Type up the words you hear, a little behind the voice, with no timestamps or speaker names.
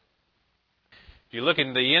If you look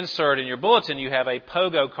in the insert in your bulletin, you have a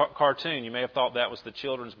Pogo cartoon. You may have thought that was the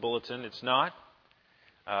children's bulletin. It's not.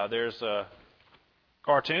 There's a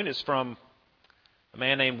cartoon. It's from a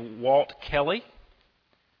man named Walt Kelly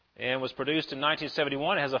and was produced in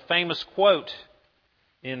 1971. It has a famous quote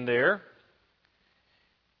in there.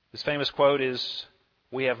 This famous quote is,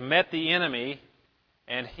 "We have met the enemy,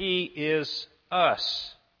 and he is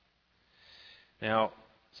us." Now,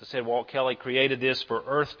 as I said, Walt Kelly created this for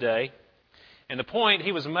Earth Day. And the point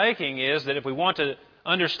he was making is that if we want to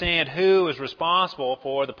understand who is responsible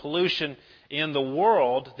for the pollution in the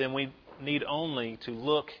world, then we need only to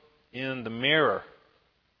look in the mirror.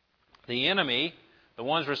 The enemy, the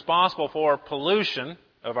ones responsible for pollution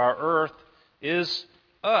of our earth, is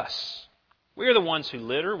us. We're the ones who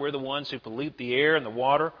litter. We're the ones who pollute the air and the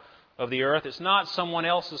water of the earth. It's not someone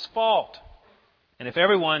else's fault. And if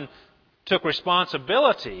everyone took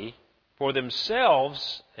responsibility for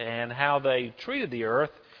themselves and how they treated the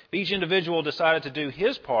earth, if each individual decided to do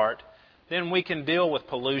his part, then we can deal with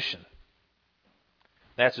pollution.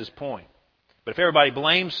 That's his point. But if everybody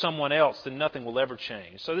blames someone else, then nothing will ever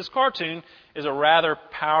change. So this cartoon is a rather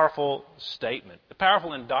powerful statement, a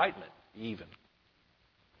powerful indictment even.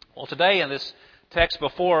 Well, today in this text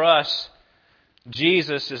before us,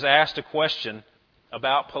 Jesus is asked a question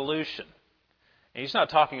about pollution. And he's not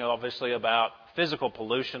talking, obviously, about physical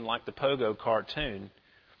pollution like the Pogo cartoon,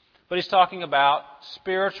 but he's talking about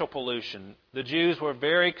spiritual pollution. The Jews were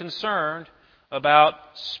very concerned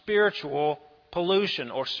about spiritual pollution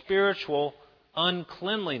or spiritual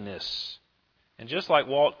uncleanliness. And just like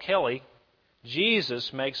Walt Kelly,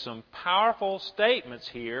 Jesus makes some powerful statements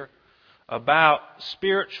here about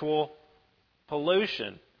spiritual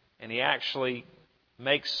pollution, and he actually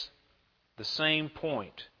makes the same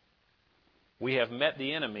point. We have met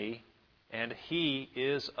the enemy, and he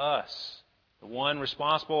is us. The one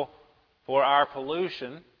responsible for our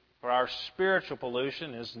pollution, for our spiritual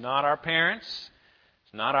pollution, is not our parents.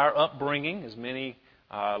 It's not our upbringing, as many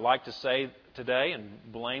like to say today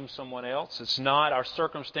and blame someone else. It's not our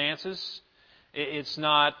circumstances. It's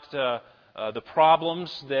not the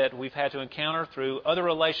problems that we've had to encounter through other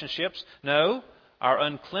relationships. No, our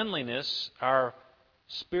uncleanliness, our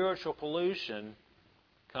spiritual pollution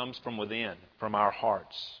comes from within, from our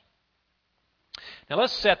hearts. Now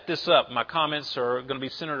let's set this up. My comments are going to be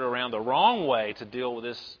centered around the wrong way to deal with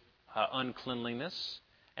this uncleanliness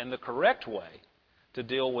and the correct way to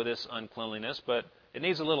deal with this uncleanliness, but it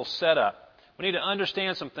needs a little setup. We need to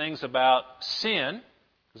understand some things about sin,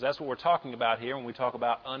 because that's what we're talking about here when we talk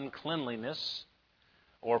about uncleanliness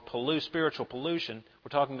or spiritual pollution.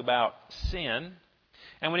 We're talking about sin.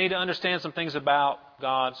 And we need to understand some things about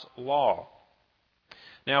God's law.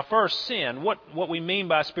 Now, first, sin. What we mean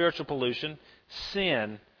by spiritual pollution,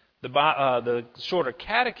 sin. The Shorter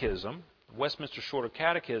Catechism, Westminster Shorter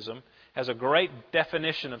Catechism, has a great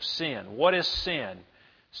definition of sin. What is sin?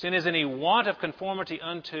 Sin is any want of conformity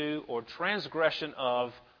unto or transgression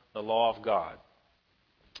of the law of God.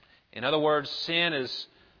 In other words, sin is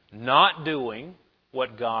not doing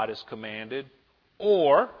what God has commanded,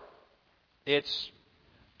 or it's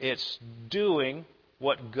doing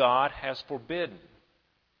what God has forbidden.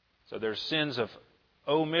 So there's sins of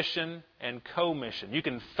omission and commission. You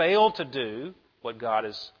can fail to do what God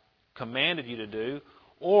has commanded you to do,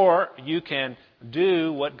 or you can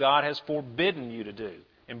do what God has forbidden you to do.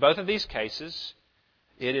 In both of these cases,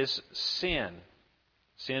 it is sin.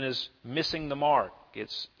 Sin is missing the mark.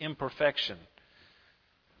 It's imperfection.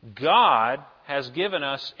 God has given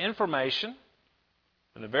us information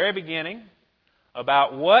from the very beginning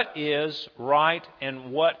about what is right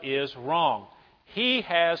and what is wrong. He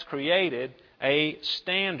has created a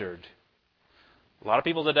standard. A lot of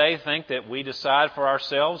people today think that we decide for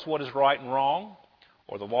ourselves what is right and wrong,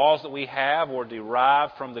 or the laws that we have were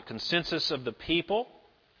derived from the consensus of the people.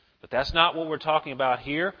 But that's not what we're talking about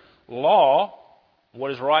here. Law,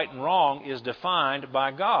 what is right and wrong, is defined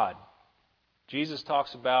by God. Jesus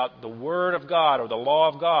talks about the Word of God or the law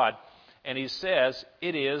of God, and He says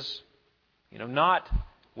it is, not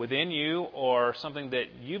within you or something that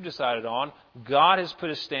you've decided on. God has put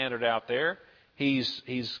a standard out there.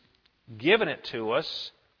 He's given it to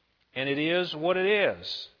us, and it is what it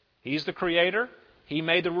is. He's the Creator. He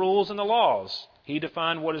made the rules and the laws. He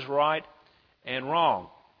defined what is right and wrong.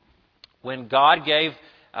 When God gave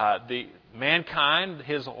the mankind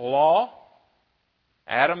His law,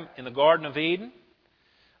 Adam in the Garden of Eden,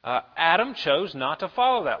 Adam chose not to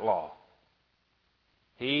follow that law.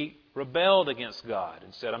 He rebelled against God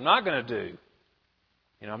and said, I'm not going to do.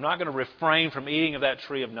 I'm not going to refrain from eating of that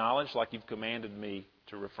tree of knowledge like you've commanded me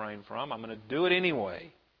to refrain from. I'm going to do it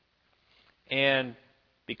anyway. And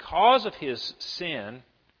Because of his sin,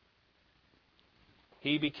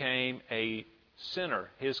 he became a sinner.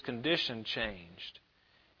 His condition changed.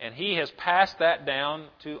 And he has passed that down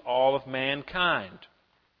to all of mankind.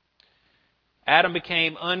 Adam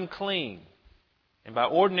became unclean. And by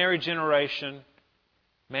ordinary generation,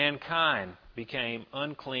 mankind became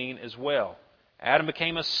unclean as well. Adam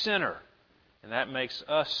became a sinner. And that makes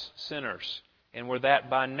us sinners. And we're that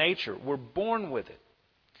by nature. We're born with it.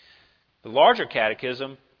 The larger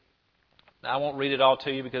catechism, I won't read it all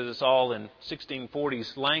to you because it's all in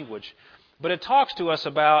 1640s language, but it talks to us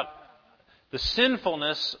about the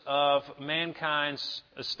sinfulness of mankind's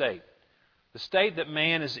estate. The state that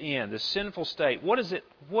man is in, the sinful state. What is it?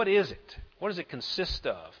 What does it consist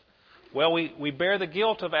of? Well, we bear the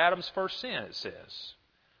guilt of Adam's first sin, it says.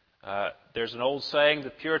 There's an old saying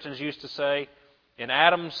that Puritans used to say, in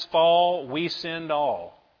Adam's fall, we sinned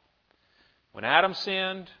all. When Adam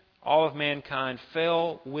sinned, all of mankind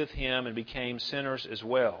fell with him and became sinners as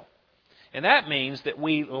well. And that means that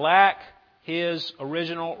we lack his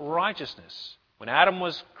original righteousness. When Adam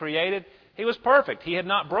was created, he was perfect. He had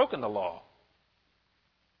not broken the law.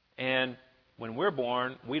 And when we're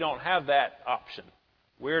born, we don't have that option.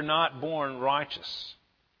 We're not born righteous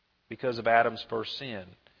because of Adam's first sin.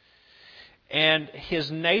 And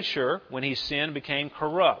his nature, when he sinned, became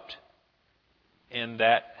corrupt. And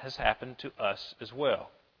that has happened to us as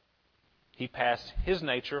well. He passed his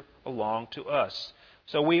nature along to us.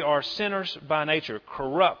 So we are sinners by nature,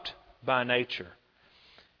 corrupt by nature.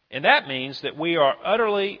 And that means that we are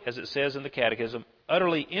utterly, as it says in the Catechism,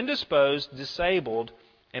 utterly indisposed, disabled,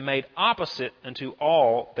 and made opposite unto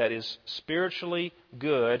all that is spiritually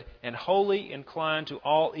good, and wholly inclined to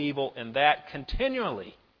all evil, and that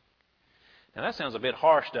continually. Now that sounds a bit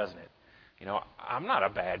harsh, doesn't it? You know, I'm not a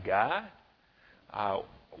bad guy.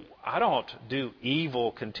 I don't do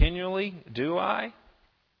evil continually, do I?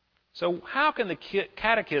 So how can the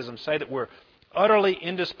Catechism say that we're utterly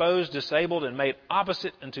indisposed, disabled, and made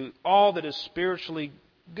opposite unto all that is spiritually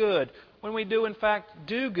good when we do, in fact,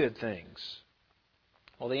 do good things?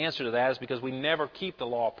 Well, the answer to that is because we never keep the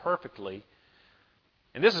law perfectly.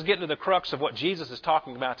 And this is getting to the crux of what Jesus is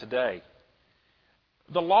talking about today.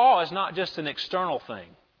 The law is not just an external thing.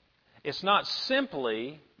 It's not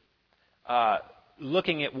simply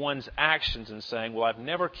looking at one's actions and saying, well, I've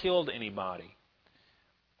never killed anybody.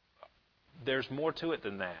 There's more to it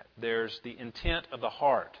than that. There's the intent of the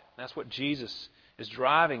heart. That's what Jesus is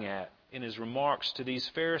driving at in his remarks to these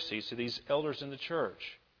Pharisees, to these elders in the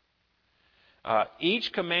church.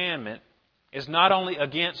 Each commandment is not only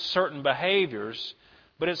against certain behaviors,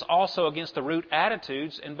 but it's also against the root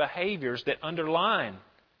attitudes and behaviors that underline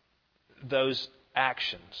those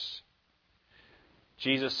actions.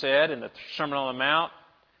 Jesus said in the Sermon on the Mount,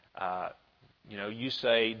 you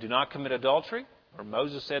say, do not commit adultery. Or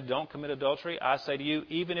Moses said, don't commit adultery. I say to you,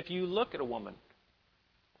 even if you look at a woman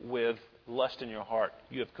with lust in your heart,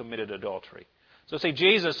 you have committed adultery. So see,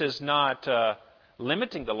 Jesus is not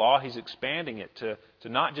limiting the law. He's expanding it to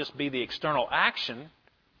not just be the external action,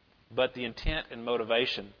 but the intent and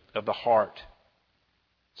motivation of the heart.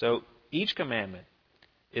 So each commandment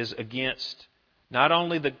is against not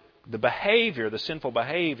only the behavior, the sinful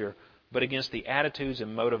behavior, but against the attitudes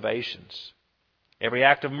and motivations. Every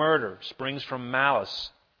act of murder springs from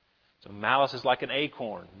malice. So malice is like an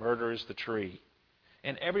acorn. Murder is the tree.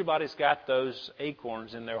 And everybody's got those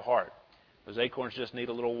acorns in their heart. Those acorns just need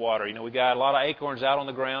a little water. You know, we got a lot of acorns out on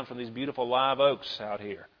the ground from these beautiful live oaks out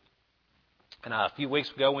here. And a few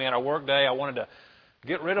weeks ago, we had our work day. I wanted to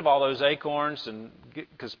get rid of all those acorns, and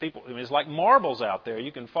because it's like marbles out there.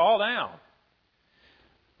 You can fall down.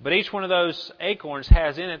 But each one of those acorns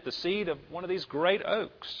has in it the seed of one of these great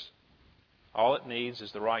oaks. All it needs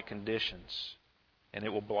is the right conditions, and it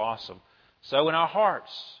will blossom. So in our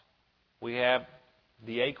hearts, we have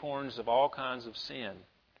the acorns of all kinds of sin,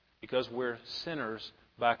 because we're sinners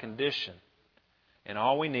by condition. And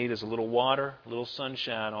all we need is a little water, a little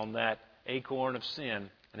sunshine on that acorn of sin,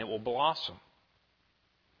 and it will blossom.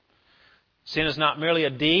 Sin is not merely a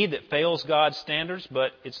deed that fails God's standards,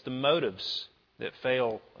 but it's the motives that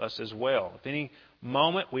fail us as well. If any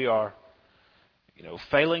moment we are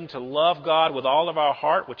failing to love God with all of our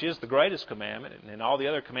heart, which is the greatest commandment, and all the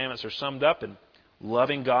other commandments are summed up in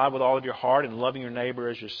loving God with all of your heart and loving your neighbor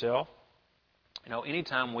as yourself.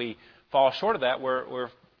 Anytime we fall short of that, we're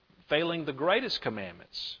failing the greatest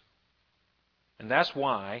commandments. And that's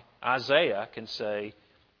why Isaiah can say,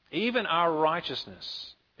 even our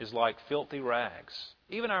righteousness is like filthy rags.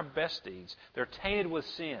 Even our best deeds, they're tainted with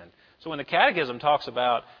sin. So when the Catechism talks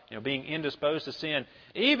about being indisposed to sin,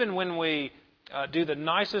 even when we do the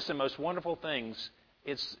nicest and most wonderful things,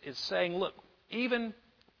 it's saying, look, even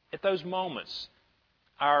at those moments,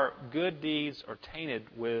 our good deeds are tainted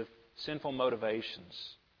with sinful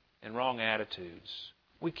motivations and wrong attitudes.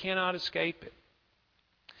 We cannot escape it.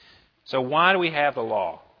 So why do we have the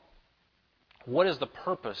law? What is the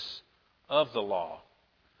purpose of the law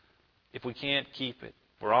if we can't keep it?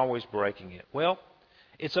 We're always breaking it. Well,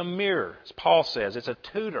 it's a mirror, as Paul says. It's a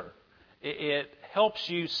tutor. It helps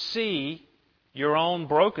you see your own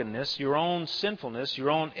brokenness, your own sinfulness,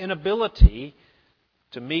 your own inability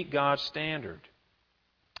to meet God's standard.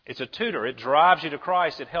 It's a tutor. It drives you to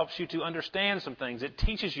Christ. It helps you to understand some things. It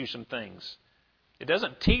teaches you some things. It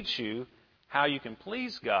doesn't teach you how you can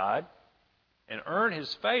please God and earn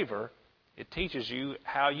His favor. It teaches you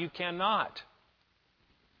how you cannot.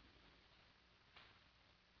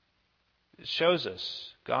 It shows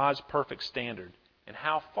us God's perfect standard and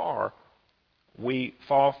how far we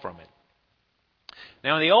fall from it.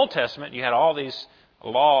 Now, in the Old Testament, you had all these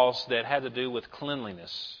laws that had to do with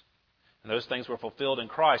cleanliness. And those things were fulfilled in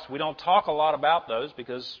Christ. We don't talk a lot about those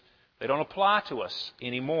because they don't apply to us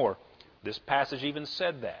anymore. This passage even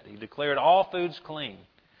said that. He declared all foods clean.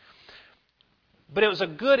 But it was a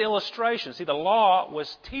good illustration. See, the law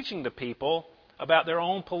was teaching the people about their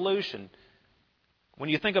own pollution. When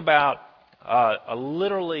you think about a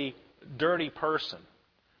literally dirty person,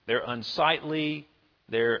 they're unsightly,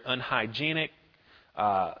 they're unhygienic,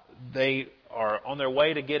 they are on their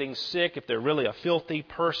way to getting sick if they're really a filthy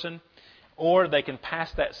person, or they can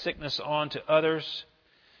pass that sickness on to others.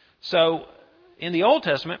 So, in the Old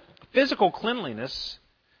Testament, physical cleanliness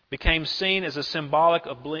became seen as a symbolic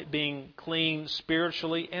of being clean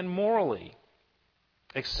spiritually and morally,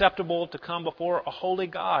 acceptable to come before a holy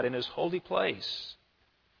God in His holy place.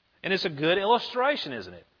 And it's a good illustration,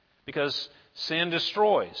 isn't it? Because sin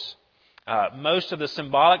destroys. Most of the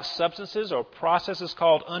symbolic substances or processes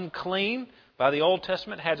called unclean by the Old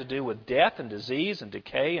Testament had to do with death and disease and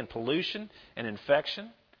decay and pollution and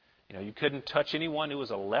infection. You couldn't touch anyone who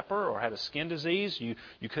was a leper or had a skin disease. You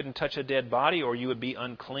couldn't touch a dead body or you would be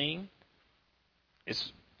unclean.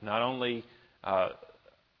 It's not only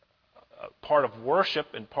part of worship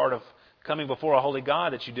and part of coming before a holy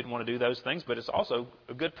God that you didn't want to do those things, but it's also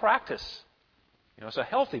a good practice. It's a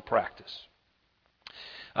healthy practice.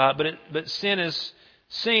 But sin is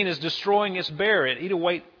seen as destroying its bearer.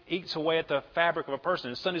 It eats away at the fabric of a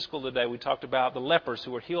person. In Sunday school today, we talked about the lepers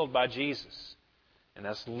who were healed by Jesus. And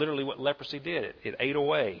that's literally what leprosy did. It ate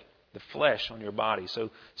away the flesh on your body.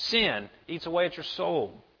 So sin eats away at your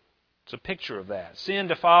soul. It's a picture of that. Sin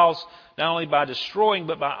defiles not only by destroying,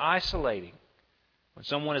 but by isolating. When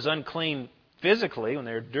someone is unclean physically, when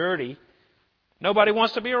they're dirty, nobody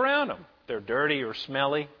wants to be around them. If they're dirty or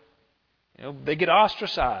smelly, they get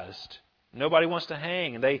ostracized. Nobody wants to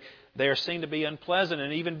hang. And they are seen to be unpleasant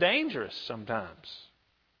and even dangerous sometimes.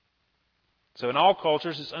 So in all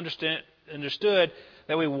cultures, it's understood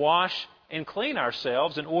that we wash and clean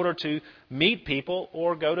ourselves in order to meet people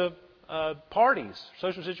or go to parties,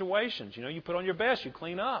 social situations. You put on your best, you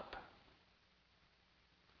clean up.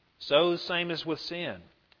 So the same as with sin.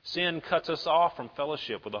 Sin cuts us off from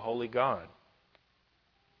fellowship with a holy God.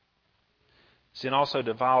 Sin also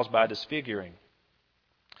defiles by disfiguring.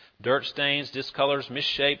 Dirt stains, discolors,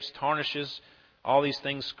 misshapes, tarnishes, all these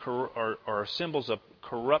things are symbols of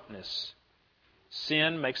corruptness.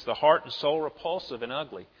 Sin makes the heart and soul repulsive and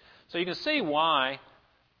ugly. So you can see why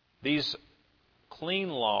these clean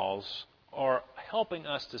laws are helping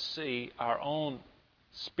us to see our own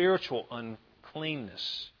spiritual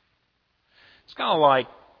uncleanness. It's kind of like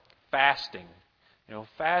fasting.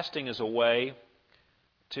 Fasting is a way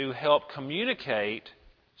to help communicate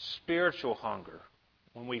spiritual hunger.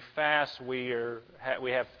 When we fast, we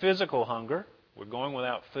have physical hunger. We're going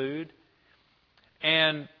without food.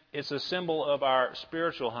 And it's a symbol of our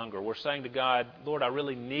spiritual hunger. We're saying to God, Lord, I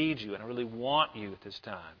really need you and I really want you at this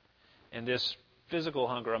time. And this physical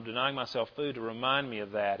hunger, I'm denying myself food to remind me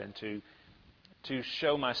of that and to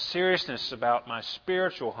show my seriousness about my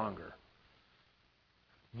spiritual hunger.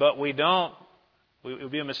 But it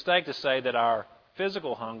would be a mistake to say that our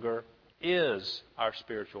physical hunger is our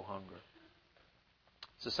spiritual hunger.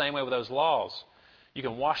 It's the same way with those laws. You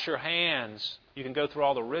can wash your hands. You can go through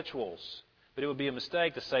all the rituals. But it would be a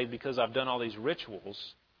mistake to say because I've done all these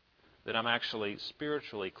rituals that I'm actually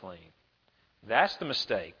spiritually clean. That's the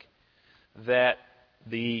mistake that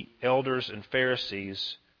the elders and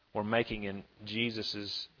Pharisees were making in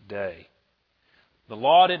Jesus' day. The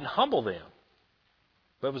law didn't humble them,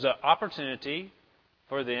 but it was an opportunity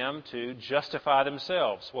for them to justify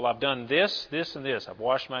themselves. Well, I've done this, this, and this. I've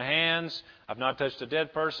washed my hands. I've not touched a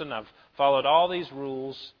dead person. I've followed all these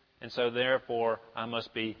rules. And so therefore, I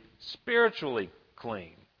must be spiritually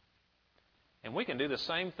clean. And we can do the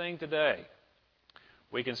same thing today.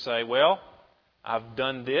 We can say, well, I've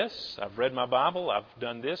done this, I've read my Bible, I've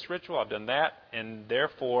done this ritual, I've done that, and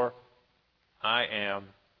therefore I am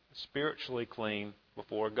spiritually clean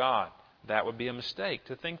before God. That would be a mistake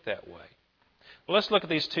to think that way. Well, let's look at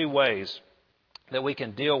these two ways that we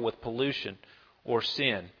can deal with pollution or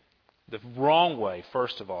sin. The wrong way,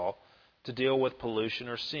 first of all, to deal with pollution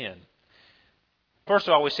or sin. First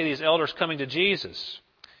of all, we see these elders coming to Jesus.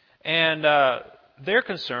 And they're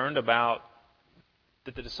concerned about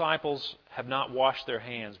that the disciples have not washed their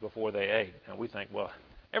hands before they ate. And we think, well,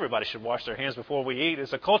 everybody should wash their hands before we eat.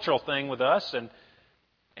 It's a cultural thing with us, and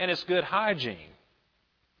it's good hygiene.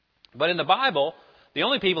 But in the Bible, the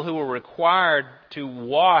only people who were required to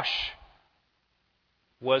wash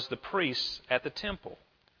was the priests at the temple.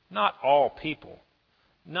 Not all people.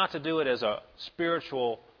 Not to do it as a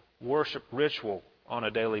spiritual worship ritual on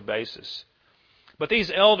a daily basis. But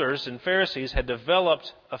these elders and Pharisees had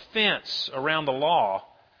developed a fence around the law,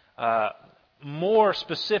 more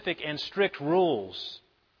specific and strict rules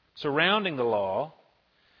surrounding the law,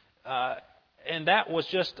 and that was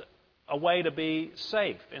just a way to be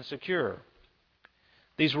safe and secure.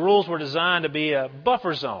 These rules were designed to be a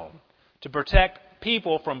buffer zone to protect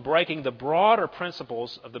people from breaking the broader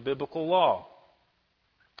principles of the biblical law.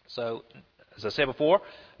 So, as I said before,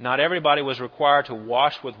 not everybody was required to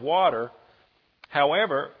wash with water.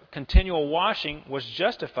 However, continual washing was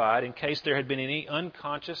justified in case there had been any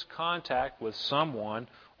unconscious contact with someone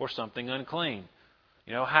or something unclean.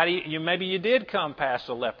 You know, maybe you did come past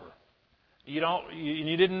a leper. You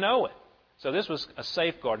didn't know it. So this was a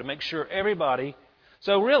safeguard to make sure everybody.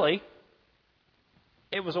 So really,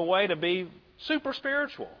 it was a way to be super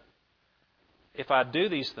spiritual. If I do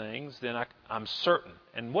these things, then I'm certain.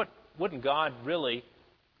 And wouldn't God really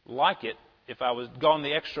like it if I was gone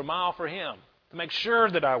the extra mile for Him to make sure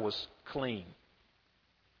that I was clean?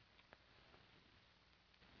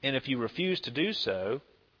 And if you refuse to do so,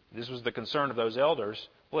 this was the concern of those elders,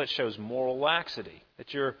 well, it shows moral laxity,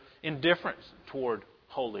 that you're indifferent toward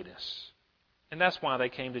holiness. And that's why they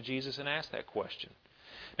came to Jesus and asked that question.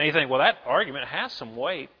 Now you think, well, that argument has some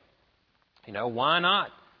weight. You know, why not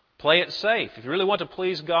play it safe? If you really want to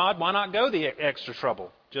please God, why not go the extra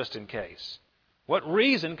trouble just in case? What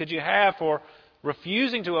reason could you have for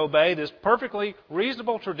refusing to obey this perfectly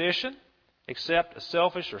reasonable tradition except a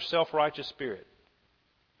selfish or self-righteous spirit?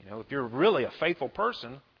 You know, if you're really a faithful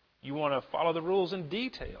person, you want to follow the rules in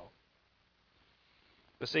detail.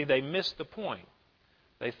 But see, they miss the point.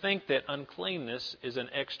 They think that uncleanness is an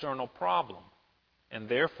external problem, and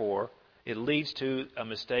therefore it leads to a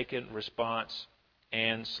mistaken response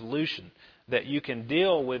and solution. That you can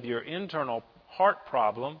deal with your internal heart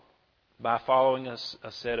problem by following a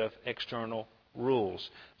set of external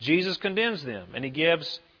rules. Jesus condemns them, and He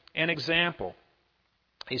gives an example.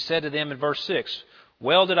 He said to them in verse 6,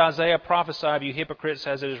 "Well did Isaiah prophesy of you hypocrites,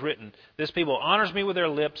 as it is written, this people honors me with their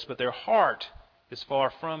lips, but their heart is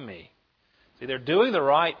far from me." See, they're doing the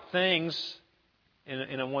right things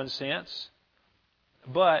in one sense,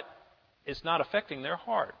 but it's not affecting their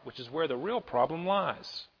heart, which is where the real problem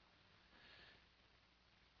lies.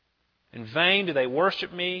 "In vain do they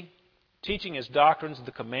worship me, teaching as doctrines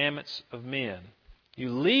the commandments of men." You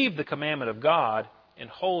leave the commandment of God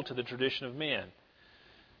and hold to the tradition of men.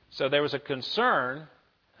 So there was a concern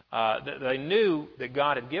that they knew that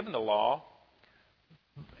God had given the law,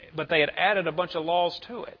 but they had added a bunch of laws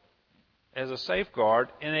to it as a safeguard,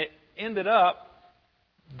 and it ended up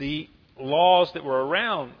the laws that were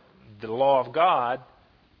around the law of God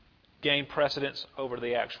gained precedence over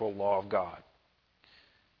the actual law of God.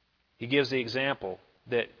 He gives the example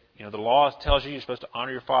that, you know, the law tells you you're supposed to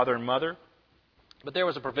honor your father and mother, but there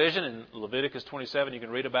was a provision in Leviticus 27, you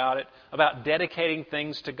can read about it, about dedicating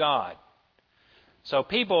things to God. So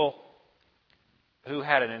people who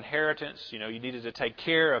had an inheritance, you know, you needed to take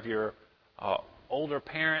care of your older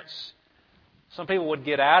parents. Some people would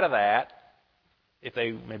get out of that if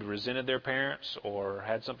they maybe resented their parents or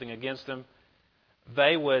had something against them.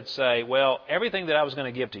 They would say, well, everything that I was going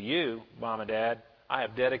to give to you, Mom and Dad, I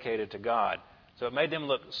have dedicated to God. So it made them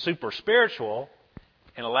look super spiritual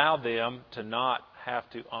and allowed them to not have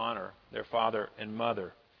to honor their father and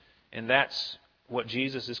mother. And that's what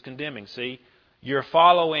Jesus is condemning. See, you're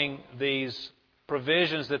following these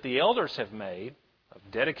provisions that the elders have made of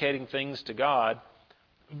dedicating things to God,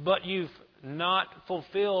 but you've not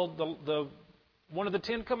fulfilled the one of the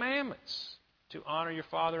 10 Commandments, to honor your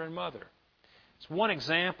father and mother. It's one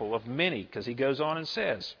example of many, because he goes on and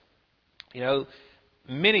says, you know,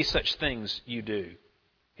 many such things you do,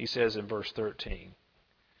 he says in verse 13.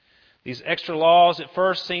 These extra laws at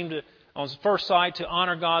first seem to on first sight, to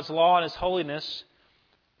honor God's law and His holiness,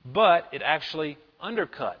 but it actually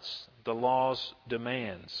undercuts the law's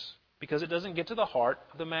demands because it doesn't get to the heart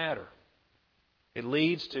of the matter. It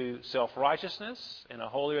leads to self-righteousness and a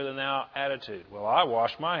holier-than-thou attitude. Well, I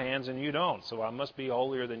wash my hands and you don't, so I must be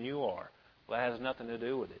holier than you are. Well, that has nothing to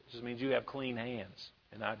do with it. It just means you have clean hands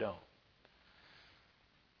and I don't.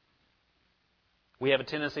 We have a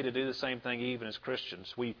tendency to do the same thing even as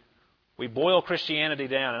Christians. We boil Christianity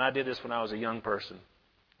down, and I did this when I was a young person,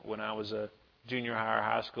 when I was a junior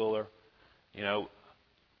high schooler.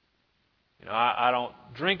 I don't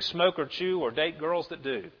drink, smoke, or chew, or date girls that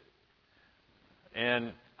do.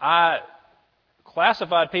 And I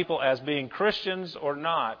classified people as being Christians or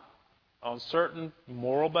not on certain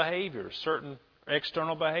moral behaviors, certain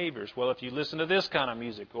external behaviors. Well, if you listen to this kind of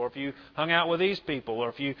music, or if you hung out with these people, or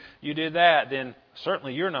if you did that, then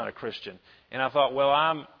certainly you're not a Christian. And I thought, well,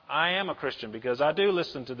 I am a Christian because I do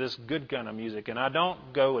listen to this good kind of music, and I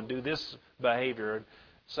don't go and do this behavior.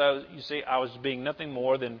 So, you see, I was being nothing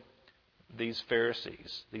more than these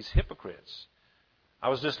Pharisees, these hypocrites. I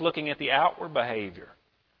was just looking at the outward behavior.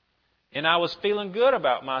 And I was feeling good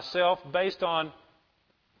about myself based on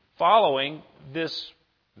following this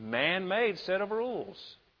man-made set of rules.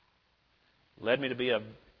 Led me to be an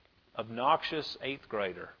obnoxious 8th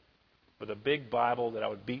grader with a big Bible that I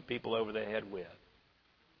would beat people over the head with,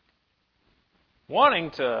 wanting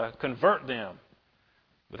to convert them.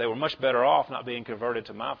 But they were much better off not being converted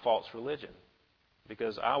to my false religion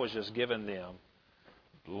because I was just giving them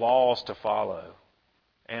laws to follow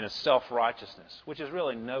and a self-righteousness, which is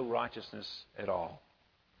really no righteousness at all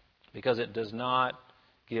because it does not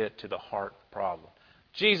get to the heart of the problem.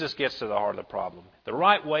 Jesus gets to the heart of the problem. The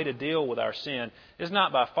right way to deal with our sin is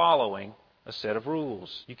not by following a set of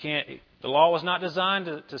rules. The law was not designed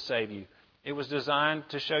to save you. It was designed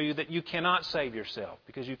to show you that you cannot save yourself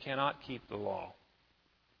because you cannot keep the law.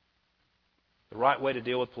 The right way to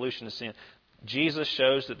deal with pollution is sin. Jesus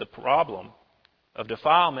shows that the problem of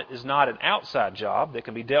defilement is not an outside job that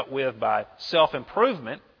can be dealt with by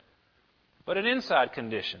self-improvement, but an inside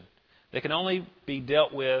condition that can only be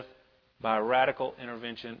dealt with by radical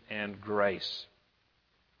intervention and grace.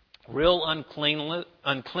 Real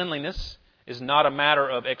uncleanliness is not a matter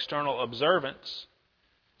of external observance.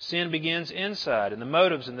 Sin begins inside in the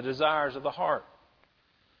motives and the desires of the heart.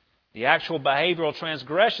 The actual behavioral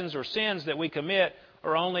transgressions or sins that we commit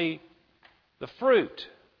are only the fruit.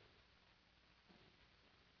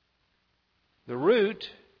 The root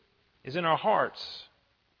is in our hearts.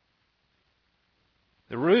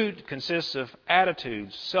 The root consists of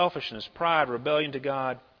attitudes, selfishness, pride, rebellion to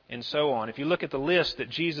God, and so on. If you look at the list that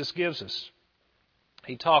Jesus gives us,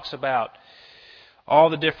 He talks about all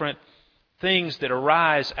the different things that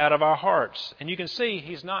arise out of our hearts. And you can see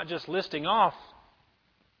He's not just listing off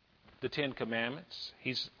the 10 Commandments.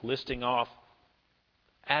 He's listing off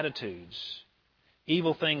attitudes,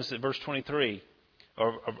 evil things at verse 21.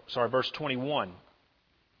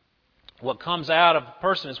 What comes out of a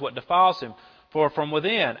person is what defiles him. For from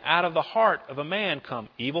within, out of the heart of a man come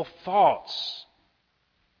evil thoughts,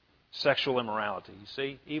 sexual immorality. You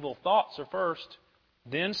see, evil thoughts are first,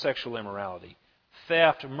 then sexual immorality,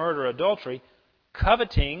 theft, murder, adultery,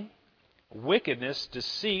 coveting, wickedness,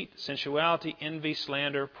 deceit, sensuality, envy,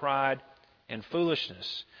 slander, pride, and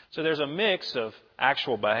foolishness. So there's a mix of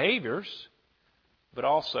actual behaviors, but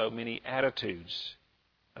also many attitudes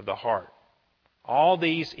of the heart. All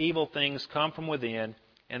these evil things come from within,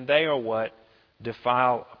 and they are what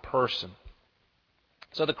defile a person.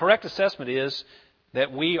 So the correct assessment is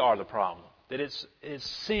that we are the problem, that it's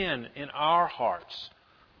sin in our hearts.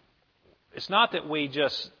 It's not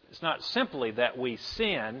simply that we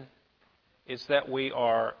sin, it's that we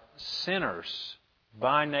are sinners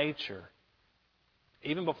by nature.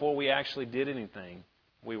 Even before we actually did anything,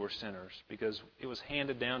 we were sinners because it was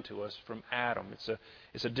handed down to us from Adam.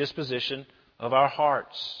 It's a disposition of our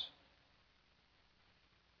hearts.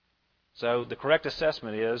 So the correct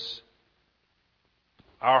assessment is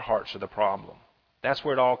our hearts are the problem. That's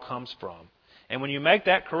where it all comes from. And when you make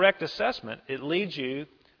that correct assessment, it leads you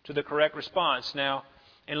to the correct response. Now,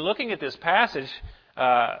 in looking at this passage,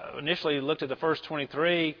 initially looked at the first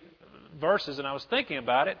 23 verses and I was thinking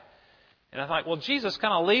about it. And I thought, well, Jesus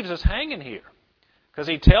kind of leaves us hanging here. Because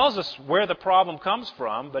He tells us where the problem comes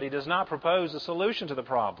from, but He does not propose a solution to the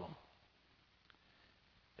problem.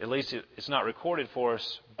 At least it's not recorded for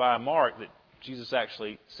us by Mark that Jesus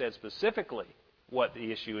actually said specifically what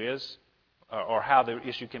the issue is or how the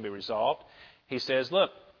issue can be resolved. He says, look,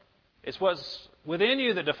 it's what's within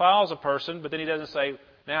you that defiles a person, but then He doesn't say,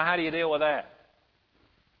 now how do you deal with that?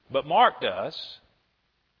 But Mark does,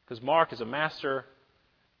 because Mark is a master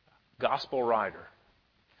gospel writer.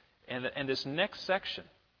 And this next section,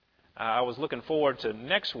 I was looking forward to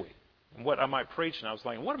next week, and what I might preach, and I was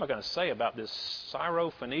thinking, what am I going to say about this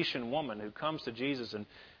Syrophoenician woman who comes to Jesus, and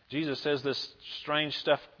Jesus says this strange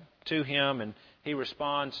stuff to him, and he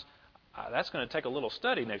responds. That's going to take a little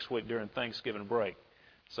study next week during Thanksgiving break.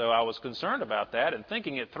 So I was concerned about that and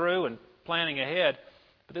thinking it through and planning ahead.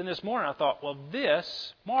 But then this morning I thought, well,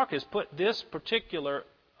 Mark has put this particular,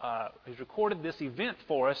 he's recorded this event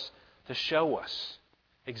for us to show us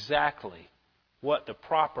exactly what the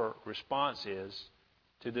proper response is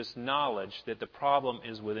to this knowledge that the problem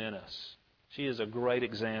is within us. She is a great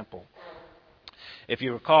example. If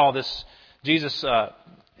you recall, Jesus,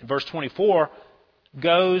 in verse 24,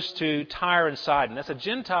 goes to Tyre and Sidon. That's a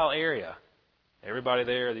Gentile area. Everybody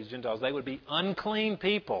there, these Gentiles, they would be unclean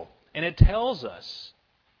people. And it tells us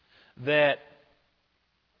that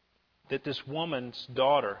this woman's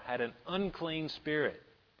daughter had an unclean spirit.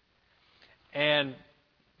 And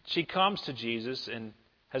she comes to Jesus and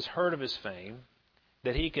has heard of his fame,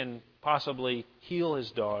 that he can possibly heal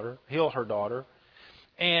her daughter.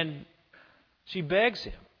 And she begs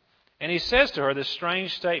him. And he says to her this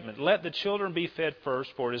strange statement, "Let the children be fed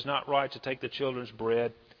first, for it is not right to take the children's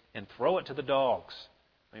bread and throw it to the dogs."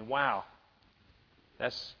 I mean, wow.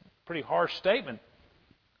 That's a pretty harsh statement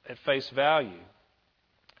at face value.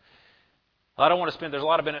 I don't want to spend, there's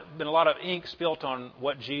been a lot of ink spilt on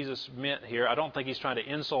what Jesus meant here. I don't think he's trying to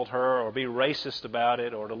insult her or be racist about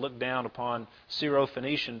it or to look down upon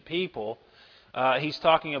Syrophoenician people. He's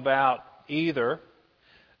talking about either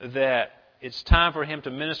that it's time for him to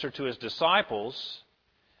minister to his disciples,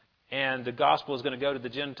 and the gospel is going to go to the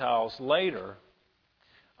Gentiles later,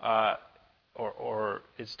 or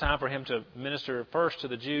it's time for him to minister first to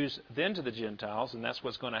the Jews, then to the Gentiles, and that's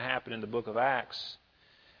what's going to happen in the book of Acts.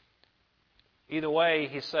 Either way,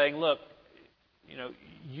 he's saying, look,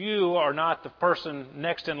 you are not the person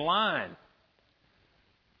next in line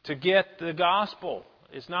to get the gospel.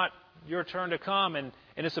 It's not your turn to come, and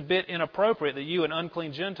it's a bit inappropriate that you, an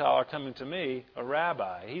unclean Gentile, are coming to me, a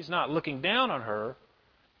rabbi. He's not looking down on her,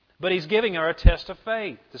 but he's giving her a test of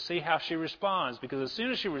faith to see how she responds. Because as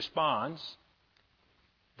soon as she responds,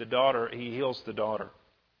 he heals the daughter.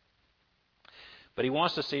 But he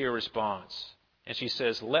wants to see her response. And she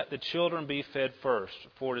says, "Let the children be fed first,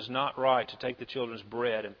 for it is not right to take the children's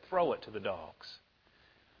bread and throw it to the dogs."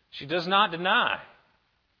 She does not deny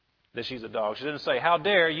that she's a dog. She doesn't say, "How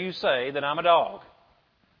dare you say that I'm a dog?"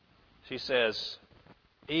 She says,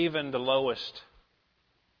 even the lowest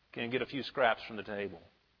can get a few scraps from the table.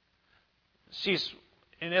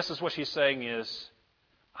 In essence, what she's saying is,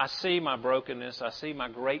 I see my brokenness, I see my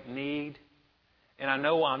great need, and I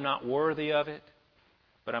know I'm not worthy of it,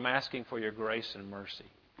 but I'm asking for your grace and mercy.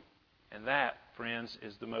 And that, friends,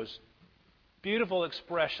 is the most beautiful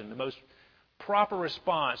expression, the most proper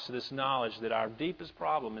response to this knowledge that our deepest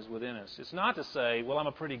problem is within us. It's not to say, well, I'm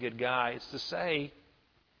a pretty good guy. It's to say,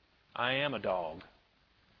 I am a dog,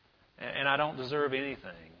 and I don't deserve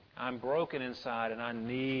anything. I'm broken inside, and I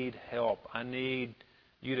need help. I need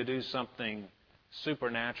you to do something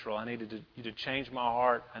supernatural. I need you to change my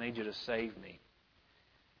heart. I need you to save me.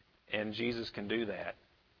 And Jesus can do that.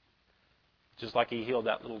 Just like he healed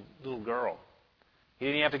that little girl. He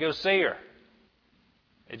didn't have to go see her.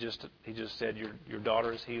 He just said, your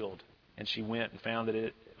daughter is healed. And she went and found that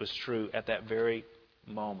it was true at that very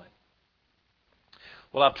moment.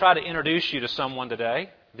 Well, I've tried to introduce you to someone today,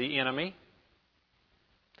 the enemy.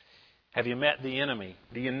 Have you met the enemy?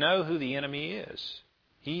 Do you know who the enemy is?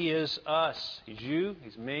 He is us. He's you.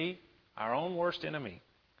 He's me. Our own worst enemy.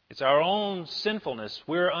 It's our own sinfulness.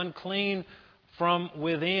 We're unclean from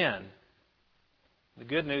within. The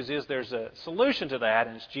good news is there's a solution to that,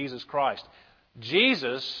 and it's Jesus Christ.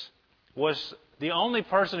 Jesus was the only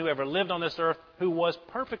person who ever lived on this earth who was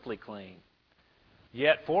perfectly clean.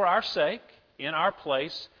 Yet for our sake, in our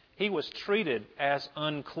place, he was treated as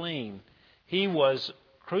unclean. He was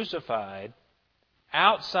crucified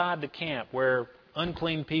outside the camp where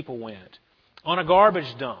unclean people went, on a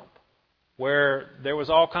garbage dump where there was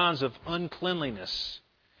all kinds of uncleanliness.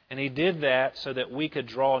 And he did that so that we could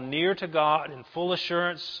draw near to God in full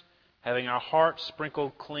assurance, having our hearts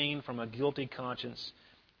sprinkled clean from a guilty conscience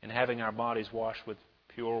and having our bodies washed with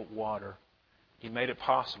pure water. He made it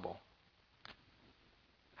possible.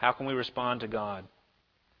 How can we respond to God?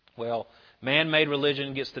 Well, man-made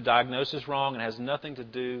religion gets the diagnosis wrong and has nothing to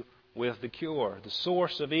do with the cure. The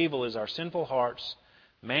source of evil is our sinful hearts.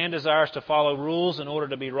 Man desires to follow rules in order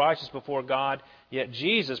to be righteous before God, yet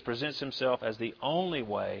Jesus presents himself as the only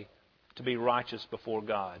way to be righteous before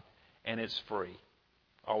God, and it's free.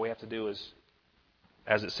 All we have to do is,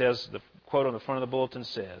 as it says, the quote on the front of the bulletin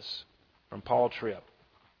says, from Paul Tripp.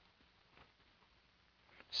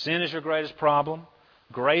 Sin is your greatest problem.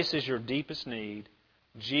 Grace is your deepest need.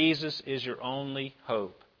 Jesus is your only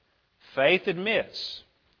hope. Faith admits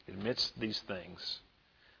these things,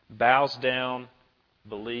 bows down,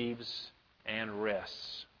 believes, and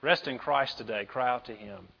rests. Rest in Christ today. Cry out to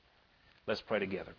Him. Let's pray together.